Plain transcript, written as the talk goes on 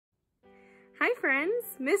Hi friends,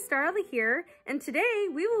 Miss Darla here, and today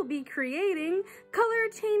we will be creating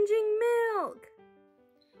color-changing milk!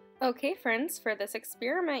 Okay friends, for this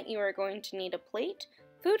experiment you are going to need a plate,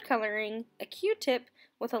 food coloring, a Q-tip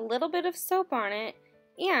with a little bit of soap on it,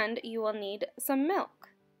 and you will need some milk.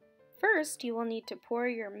 First, you will need to pour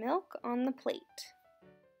your milk on the plate.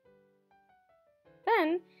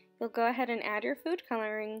 Then, you'll go ahead and add your food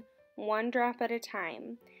coloring 1 drop at a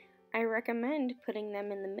time. I recommend putting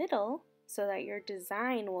them in the middle so that your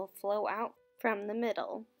design will flow out from the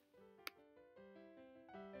middle.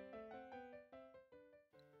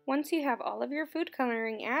 Once you have all of your food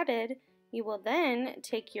coloring added, you will then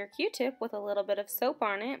take your Q-tip with a little bit of soap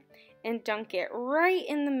on it and dunk it right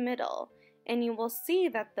in the middle, and you will see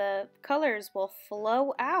that the colors will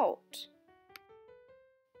flow out.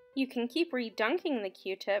 You can keep redunking the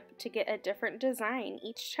Q-tip to get a different design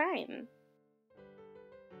each time.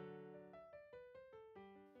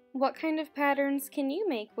 What kind of patterns can you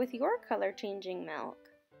make with your color-changing milk?